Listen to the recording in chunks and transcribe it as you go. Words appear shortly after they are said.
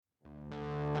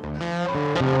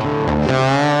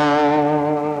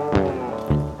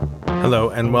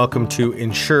Hello, and welcome to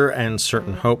Ensure and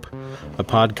Certain Hope, a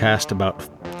podcast about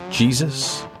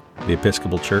Jesus, the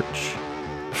Episcopal Church,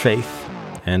 faith,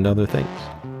 and other things.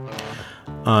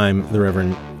 I'm the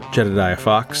Reverend Jedediah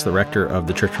Fox, the rector of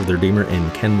the Church of the Redeemer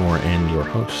in Kenmore, and your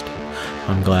host.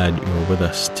 I'm glad you're with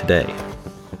us today.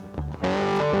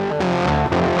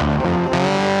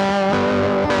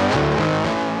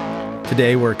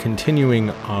 Today we're continuing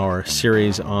our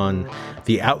series on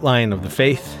the outline of the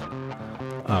faith,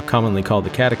 commonly called the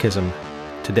Catechism.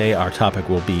 Today our topic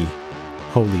will be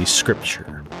Holy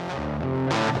Scripture.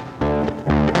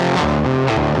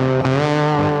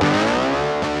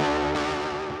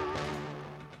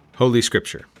 Holy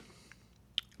Scripture.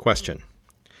 Question.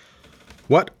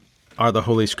 What are the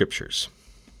Holy Scriptures?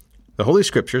 The Holy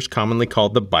Scriptures, commonly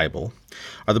called the Bible,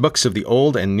 are the books of the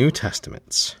Old and New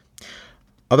Testaments.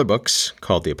 Other books,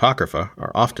 called the Apocrypha,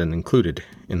 are often included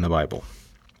in the Bible.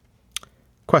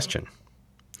 Question.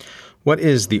 What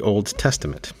is the Old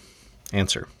Testament?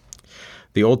 Answer.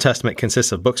 The Old Testament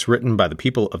consists of books written by the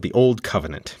people of the Old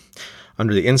Covenant,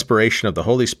 under the inspiration of the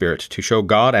Holy Spirit to show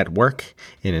God at work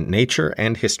in nature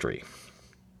and history.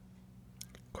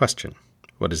 Question.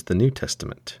 What is the New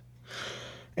Testament?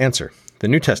 Answer. The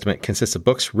New Testament consists of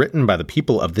books written by the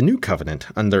people of the New Covenant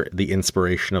under the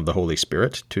inspiration of the Holy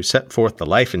Spirit to set forth the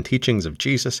life and teachings of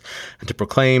Jesus and to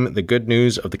proclaim the good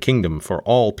news of the kingdom for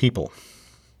all people.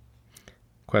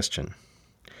 Question.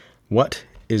 What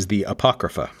is the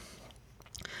Apocrypha?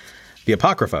 The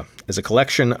Apocrypha is a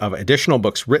collection of additional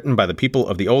books written by the people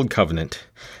of the Old Covenant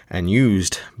and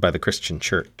used by the Christian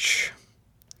Church.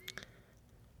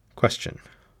 Question.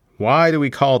 Why do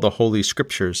we call the Holy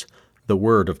Scriptures the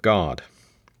Word of God?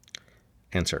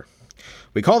 Answer.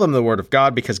 We call them the Word of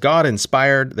God because God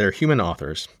inspired their human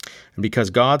authors, and because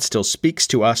God still speaks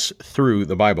to us through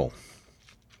the Bible.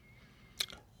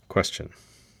 Question.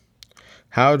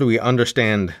 How do we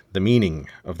understand the meaning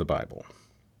of the Bible?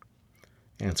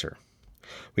 Answer.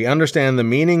 We understand the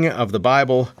meaning of the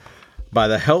Bible by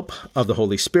the help of the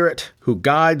Holy Spirit, who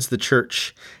guides the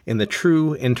Church in the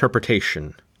true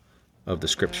interpretation of the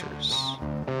Scriptures.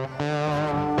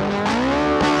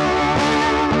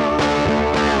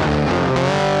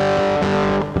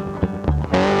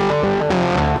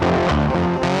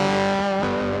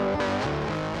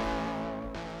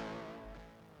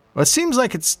 Well, it seems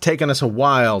like it's taken us a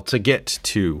while to get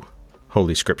to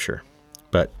Holy Scripture,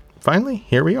 but finally,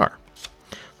 here we are.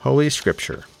 Holy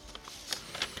Scripture.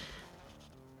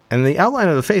 And the outline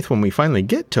of the faith, when we finally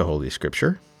get to Holy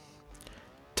Scripture,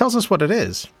 tells us what it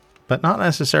is, but not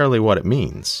necessarily what it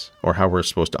means, or how we're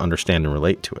supposed to understand and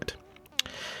relate to it.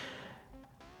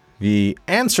 The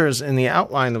answers in the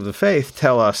outline of the faith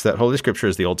tell us that Holy Scripture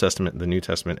is the Old Testament, the New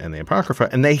Testament, and the Apocrypha,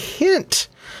 and they hint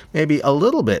maybe a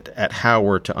little bit at how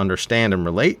we're to understand and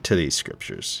relate to these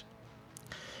Scriptures.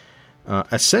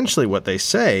 Essentially what they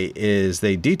say is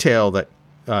they detail that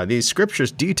these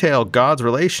Scriptures detail God's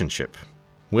relationship,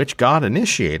 which God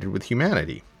initiated with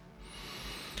humanity,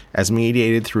 as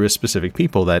mediated through a specific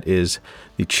people, that is,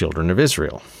 the children of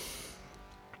Israel.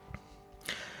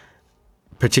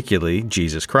 Particularly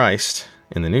Jesus Christ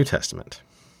in the New Testament.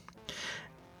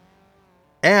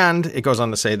 And it goes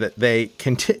on to say that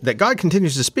that God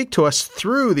continues to speak to us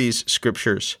through these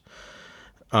Scriptures,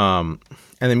 and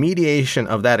the mediation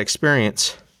of that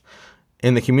experience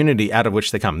in the community out of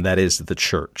which they come, that is the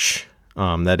church.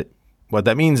 What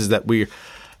that means is that we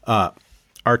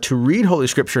are to read Holy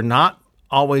Scripture not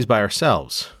always by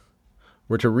ourselves.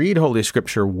 We're to read Holy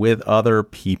Scripture with other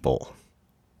people.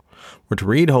 We're to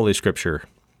read Holy Scripture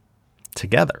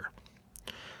together,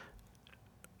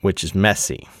 which is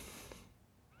messy.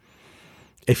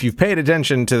 If you've paid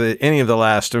attention to any of the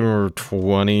last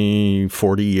 20,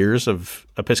 40 years of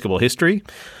Episcopal history,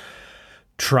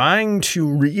 trying to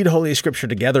read Holy Scripture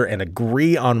together and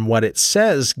agree on what it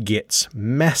says gets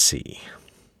messy.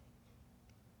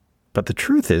 But the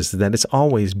truth is that it's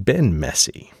always been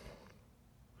messy.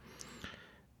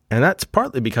 And that's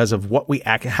partly because of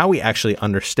how we actually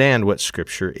understand what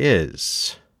Scripture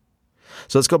is.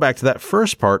 So let's go back to that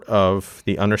first part of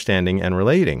the understanding and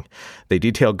relating. They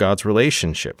detail God's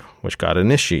relationship, which God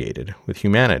initiated with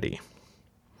humanity,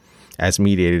 as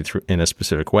mediated in a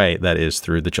specific way, that is,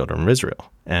 through the children of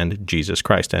Israel and Jesus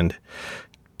Christ and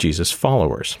Jesus'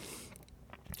 followers.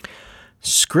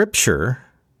 Scripture,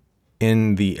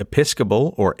 in the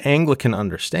Episcopal or Anglican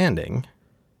understanding,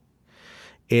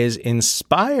 is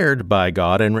inspired by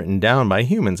God and written down by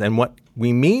humans. And what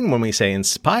we mean when we say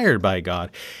inspired by God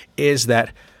is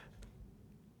that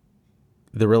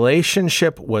the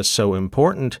relationship was so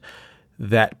important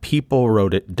that people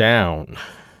wrote it down.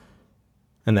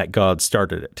 and that God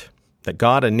started it, that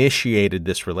God initiated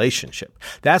this relationship.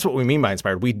 That's what we mean by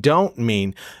inspired. We don't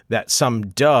mean that some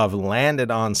dove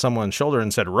landed on someone's shoulder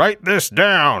and said, "Write this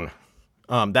down."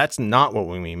 That's not what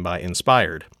we mean by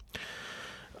inspired.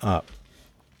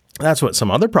 That's what some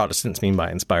other Protestants mean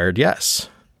by inspired, yes,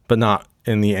 but not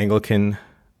in the Anglican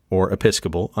or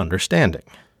Episcopal understanding.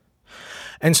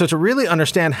 And so to really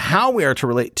understand how we are to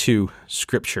relate to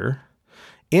Scripture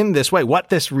in this way, what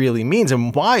this really means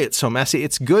and why it's so messy,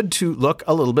 it's good to look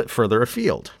a little bit further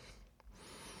afield.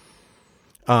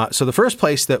 So the first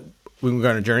place that we're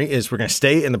going to journey is we're going to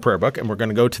stay in the prayer book, and we're going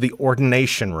to go to the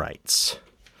ordination rites.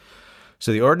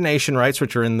 So the ordination rites,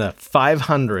 which are in the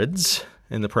 500s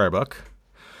in the prayer book,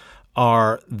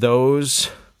 are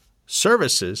those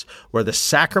services where the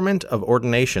sacrament of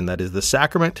ordination, that is the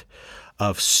sacrament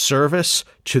of service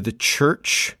to the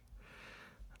church,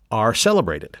 are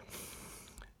celebrated.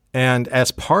 And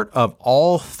as part of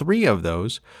all three of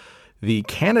those, the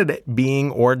candidate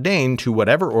being ordained to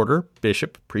whatever order,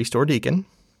 bishop, priest, or deacon,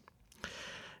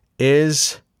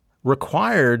 is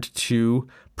required to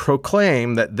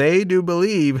proclaim that they do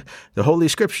believe the Holy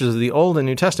Scriptures of the Old and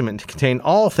New Testament contain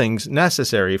all things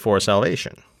necessary for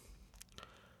salvation.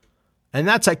 And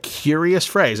that's a curious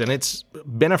phrase, and it's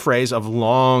been a phrase of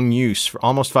long use for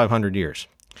almost 500 years.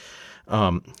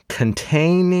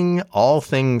 Containing all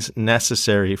things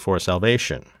necessary for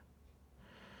salvation.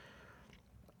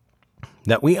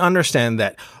 That we understand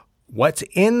that what's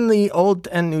in the Old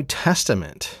and New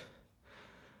Testament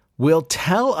will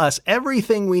tell us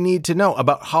everything we need to know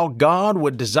about how God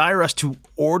would desire us to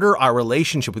order our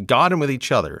relationship with God and with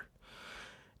each other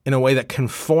in a way that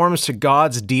conforms to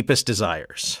God's deepest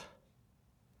desires.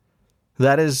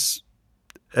 That is,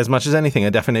 as much as anything,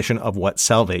 a definition of what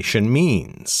salvation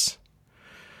means.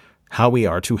 How we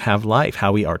are to have life,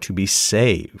 how we are to be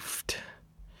saved.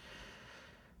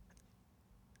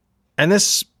 And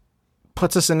this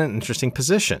puts us in an interesting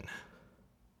position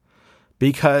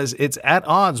because it's at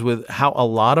odds with how a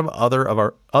lot of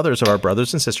others of our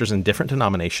brothers and sisters in different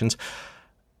denominations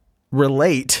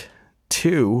relate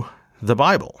to the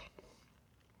Bible.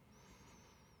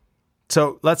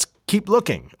 So let's keep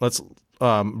looking. Let's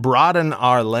broaden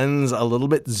our lens a little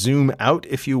bit, zoom out,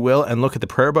 if you will, and look at the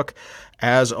prayer book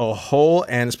as a whole,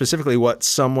 and specifically what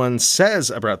someone says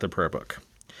about the prayer book.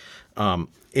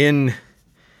 In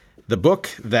the book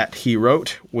that he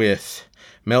wrote with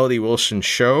Melody Wilson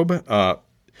Shobe,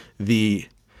 the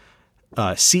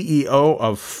CEO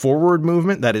of Forward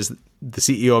Movement, that is the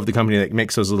CEO of the company that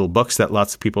makes those little books that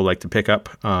lots of people like to pick up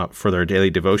for their daily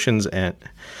devotions, and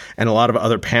a lot of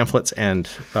other pamphlets and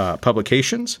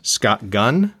publications. Scott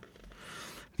Gunn,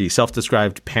 the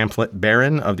self-described pamphlet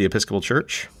baron of the Episcopal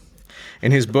Church.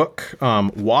 In his book,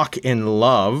 Walk in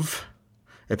Love,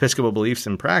 Episcopal Beliefs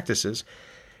and Practices,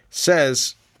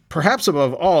 says, perhaps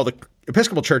above all, the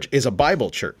Episcopal Church is a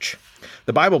Bible church.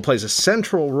 The Bible plays a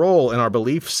central role in our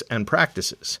beliefs and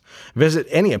practices. Visit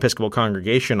any Episcopal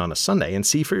congregation on a Sunday and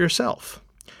see for yourself.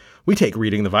 We take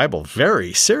reading the Bible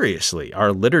very seriously.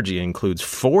 Our liturgy includes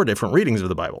 4 different readings of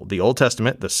the Bible: the Old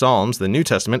Testament, the Psalms, the New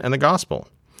Testament, and the Gospel.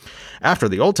 After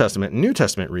the Old Testament and New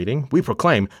Testament reading, we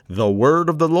proclaim the Word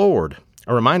of the Lord,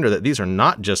 a reminder that these are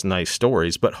not just nice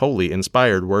stories, but holy,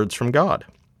 inspired words from God.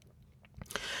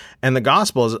 And the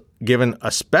Gospel is given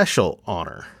a special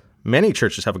honor. Many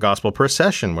churches have a gospel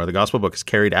procession where the gospel book is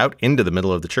carried out into the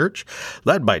middle of the church,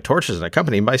 led by torches and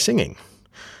accompanied by singing.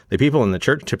 The people in the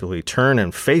church typically turn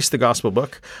and face the gospel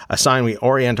book, a sign we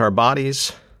orient our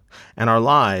bodies and our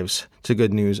lives to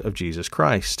good news of Jesus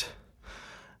Christ.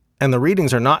 And the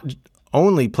readings are not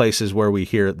only places where we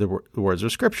hear the words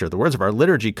of Scripture. The words of our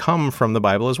liturgy come from the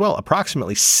Bible as well.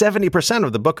 Approximately 70%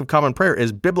 of the Book of Common Prayer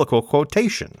is biblical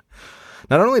quotation.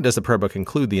 Not only does the prayer book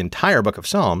include the entire book of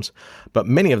Psalms, but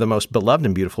many of the most beloved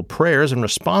and beautiful prayers and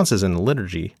responses in the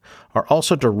liturgy are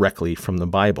also directly from the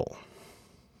Bible.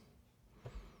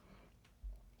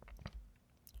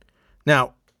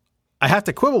 Now, I have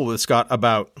to quibble with Scott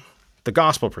about the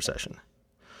gospel procession.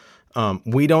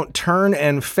 We don't turn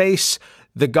and face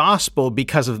the gospel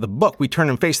because of the book. We turn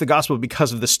and face the gospel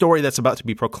because of the story that's about to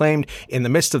be proclaimed in the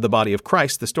midst of the body of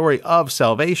Christ, the story of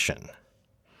salvation.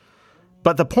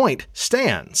 But the point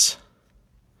stands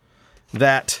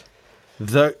that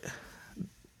the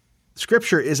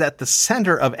Scripture is at the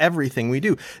center of everything we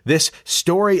do. This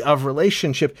story of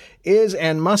relationship is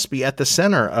and must be at the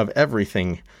center of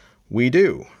everything we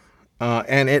do,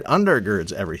 and it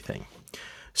undergirds everything.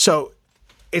 So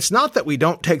it's not that we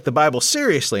don't take the Bible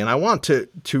seriously, and I want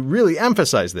to really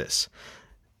emphasize this.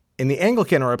 In the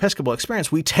Anglican or Episcopal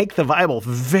experience, we take the Bible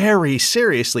very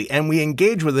seriously, and we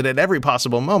engage with it at every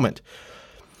possible moment.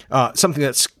 Something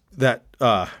that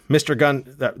Mr. Gunn,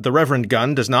 that the Reverend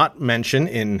Gunn, does not mention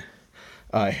in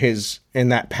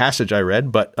that passage I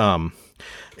read, but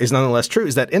is nonetheless true,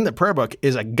 is that in the prayer book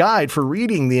is a guide for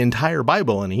reading the entire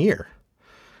Bible in a year.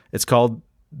 It's called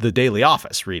the Daily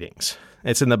Office Readings.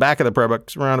 It's in the back of the prayer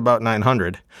book, around about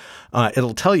 900.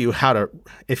 It'll tell you how to,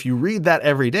 if you read that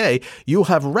every day, you'll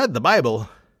have read the Bible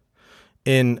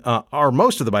or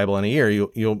most of the Bible in a year.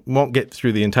 You won't get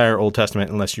through the entire Old Testament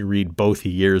unless you read both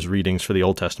year's readings for the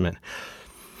Old Testament.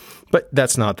 But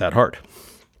that's not that hard.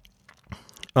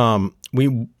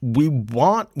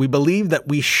 We believe that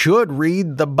we should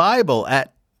read the Bible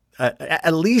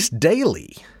at least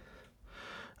daily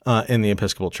in the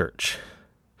Episcopal Church.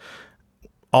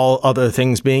 All other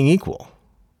things being equal.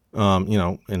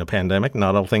 In a pandemic,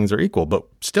 not all things are equal, but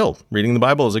still, reading the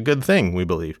Bible is a good thing, we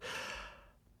believe.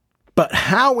 But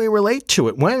how we relate to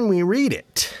it when we read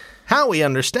it, how we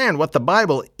understand what the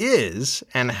Bible is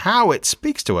and how it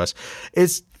speaks to us,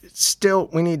 is still,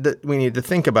 we need to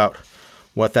think about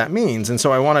what that means. And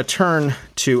so I want to turn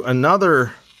to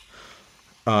another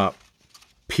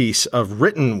piece of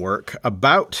written work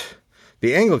about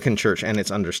the Anglican Church and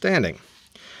its understanding.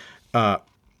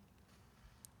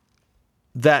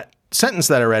 That sentence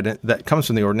that I read that comes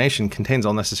from the ordination, contains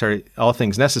all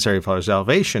things necessary for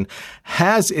salvation,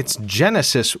 has its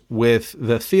genesis with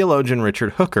the theologian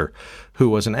Richard Hooker, who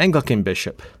was an Anglican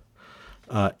bishop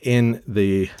in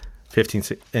the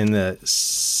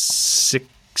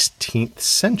 16th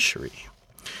century.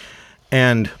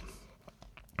 And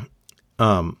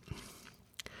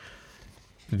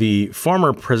the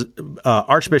former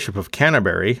Archbishop of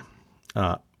Canterbury,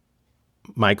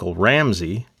 Michael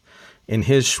Ramsey, in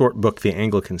his short book, The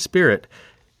Anglican Spirit,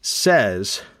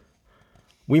 says,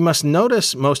 "We must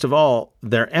notice most of all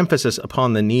their emphasis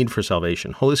upon the need for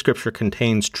salvation. Holy Scripture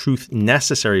contains truth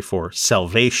necessary for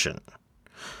salvation.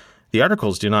 The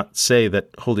articles do not say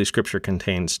that Holy Scripture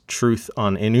contains truth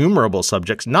on innumerable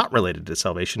subjects not related to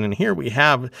salvation, and here we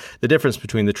have the difference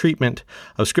between the treatment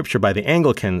of Scripture by the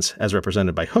Anglicans, as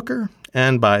represented by Hooker,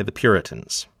 and by the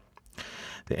Puritans.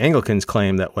 The Anglicans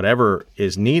claim that whatever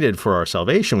is needed for our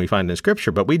salvation we find in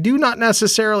Scripture, but we do not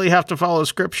necessarily have to follow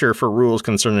Scripture for rules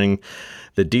concerning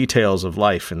the details of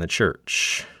life in the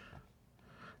church.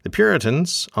 The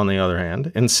Puritans, on the other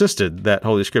hand, insisted that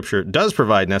Holy Scripture does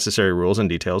provide necessary rules and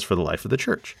details for the life of the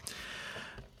church."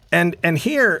 And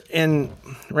here in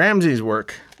Ramsey's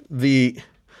work, the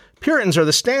Puritans are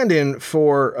the stand-in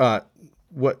for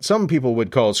what some people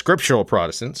would call scriptural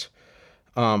Protestants,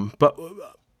 but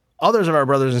others of our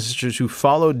brothers and sisters who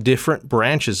follow different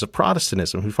branches of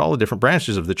Protestantism, who follow different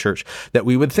branches of the church that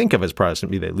we would think of as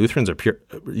Protestant, be they Lutherans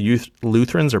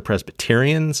or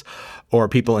Presbyterians, or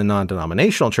people in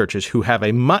non-denominational churches who have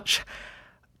a much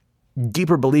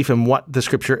deeper belief in what the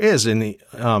Scripture is, in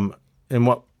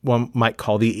what one might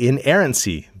call the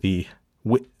inerrancy, the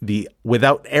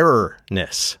without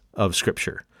errorness of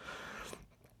Scripture.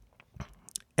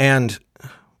 And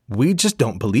we just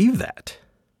don't believe that.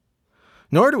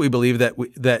 Nor do we believe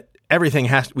that everything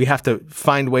we have to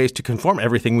find ways to conform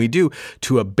everything we do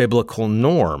to a biblical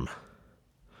norm.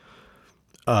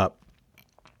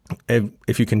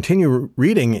 If you continue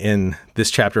reading in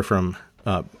this chapter from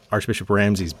Archbishop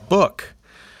Ramsey's book,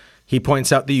 he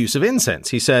points out the use of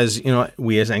incense. He says,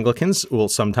 we as Anglicans will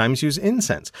sometimes use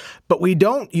incense, but we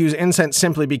don't use incense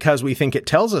simply because we think it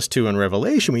tells us to in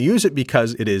Revelation. We use it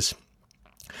because it is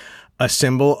a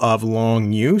symbol of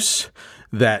long use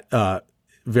that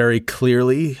very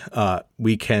clearly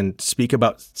we can speak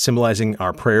about symbolizing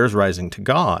our prayers rising to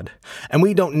God. And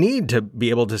we don't need to be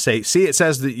able to say, see, it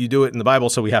says that you do it in the Bible,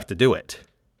 so we have to do it.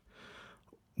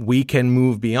 We can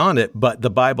move beyond it, but the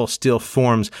Bible still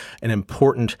forms an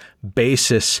important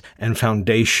basis and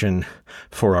foundation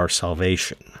for our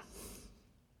salvation.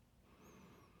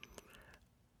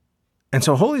 And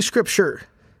so Holy Scripture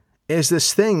is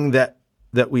this thing that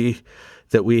we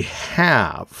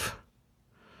have,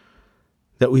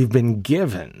 that we've been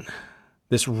given,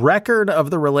 this record of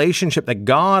the relationship that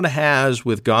God has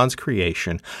with God's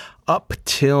creation up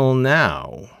till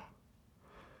now.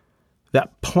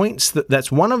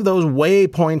 That's one of those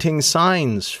way-pointing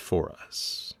signs for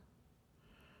us.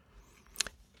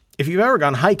 If you've ever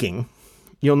gone hiking,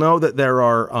 you'll know that there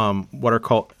are what are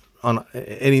called, on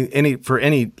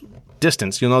any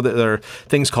distance, you'll know that there are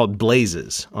things called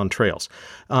blazes on trails.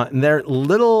 And they're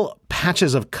little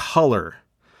patches of color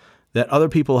that other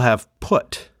people have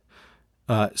put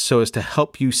so as to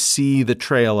help you see the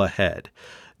trail ahead.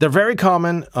 They're very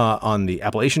common on the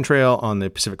Appalachian Trail, on the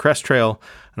Pacific Crest Trail,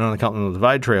 and on the Continental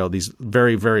Divide Trail, these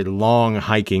very, very long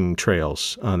hiking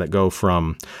trails that go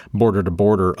from border to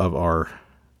border of our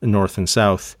north and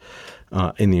south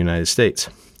in the United States.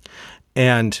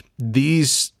 And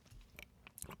these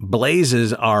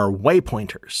blazes are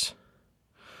waypointers.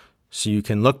 So you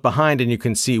can look behind and you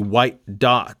can see white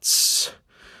dots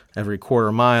every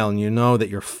quarter mile, and you know that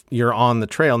you're on the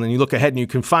trail. And then you look ahead and you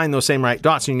can find those same white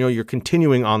dots, and you know you're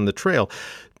continuing on the trail.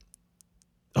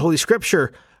 Holy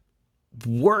Scripture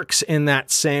works in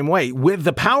that same way. With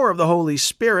the power of the Holy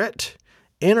Spirit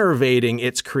innervating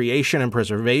its creation and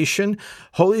preservation,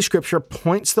 Holy Scripture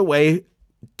points the way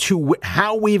to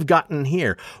how we've gotten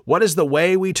here. What is the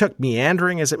way we took,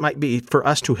 meandering as it might be, for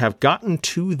us to have gotten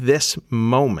to this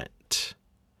moment?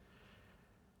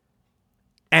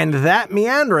 And that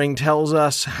meandering tells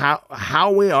us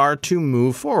how we are to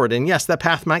move forward. And yes, that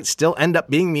path might still end up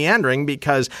being meandering,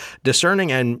 because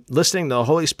discerning and listening to the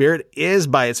Holy Spirit is,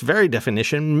 by its very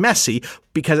definition, messy,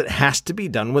 because it has to be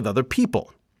done with other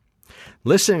people.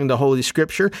 Listening to Holy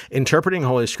Scripture, interpreting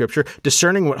Holy Scripture,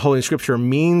 discerning what Holy Scripture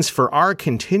means for our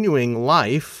continuing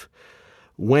life,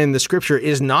 when the Scripture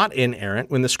is not inerrant,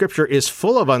 when the Scripture is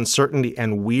full of uncertainty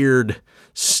and weird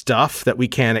stuff that we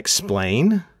can't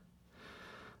explain,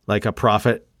 like a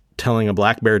prophet telling a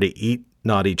black bear to eat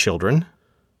naughty children.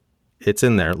 It's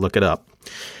in there. Look it up.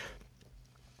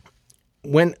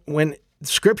 When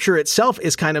Scripture itself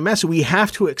is kind of messy, we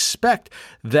have to expect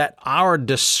that our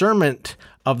discernment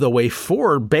of the way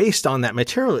forward based on that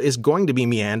material is going to be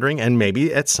meandering and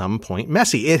maybe at some point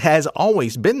messy. It has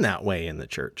always been that way in the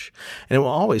church, and it will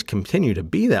always continue to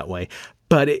be that way.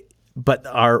 But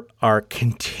our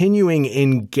continuing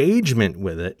engagement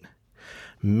with it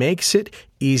makes it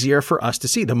easier for us to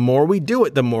see. The more we do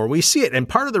it, the more we see it. And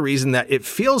part of the reason that it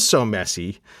feels so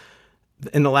messy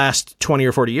in the last 20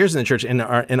 or 40 years in the church, in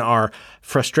our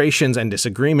frustrations and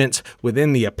disagreements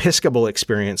within the Episcopal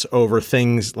experience over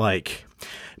things like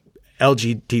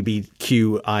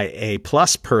LGBTQIA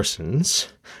plus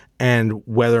persons and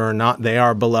whether or not they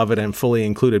are beloved and fully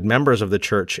included members of the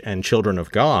church and children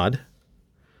of God,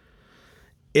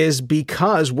 is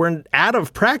because we're out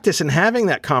of practice in having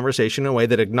that conversation in a way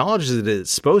that acknowledges that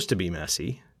it's supposed to be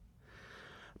messy,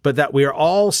 but that we are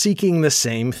all seeking the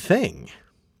same thing.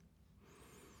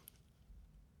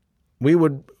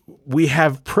 We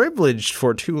have privileged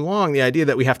for too long the idea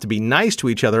that we have to be nice to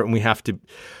each other and we have to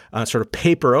sort of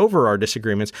paper over our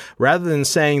disagreements, rather than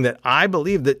saying that I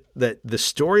believe that the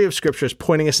story of Scripture is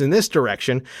pointing us in this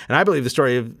direction, and I believe the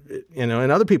story of,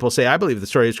 and other people say, I believe the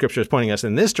story of Scripture is pointing us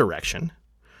in this direction,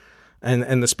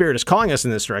 and the Spirit is calling us in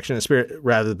this direction, the Spirit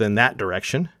rather than that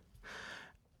direction,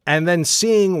 and then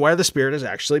seeing where the Spirit is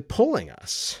actually pulling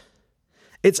us.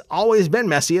 It's always been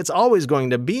messy. It's always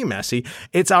going to be messy.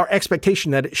 It's our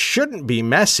expectation that it shouldn't be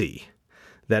messy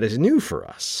that is new for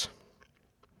us.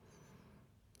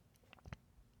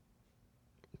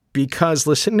 Because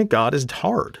listening to God is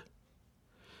hard.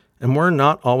 And we're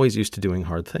not always used to doing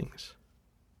hard things.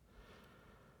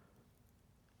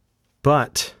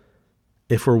 But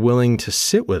if we're willing to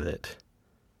sit with it,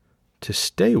 to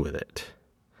stay with it,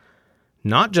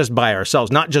 not just by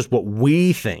ourselves, not just what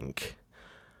we think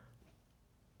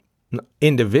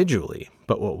individually,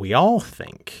 but what we all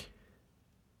think,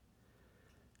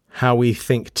 how we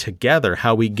think together,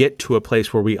 how we get to a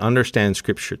place where we understand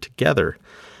Scripture together,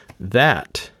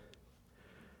 that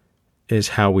is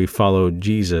how we follow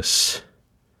Jesus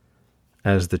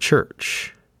as the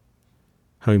church,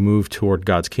 how we move toward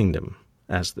God's kingdom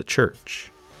as the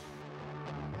church.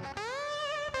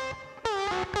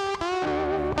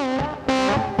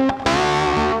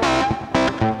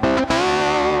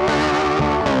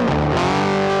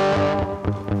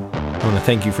 I want to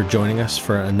thank you for joining us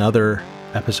for another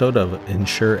episode of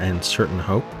Ensure and Certain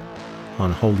Hope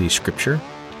on Holy Scripture.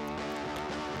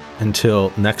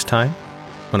 Until next time,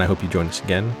 when I hope you join us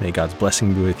again, may God's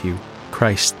blessing be with you,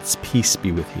 Christ's peace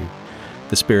be with you,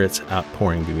 the Spirit's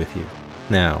outpouring be with you,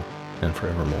 now and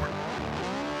forevermore.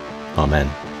 Amen.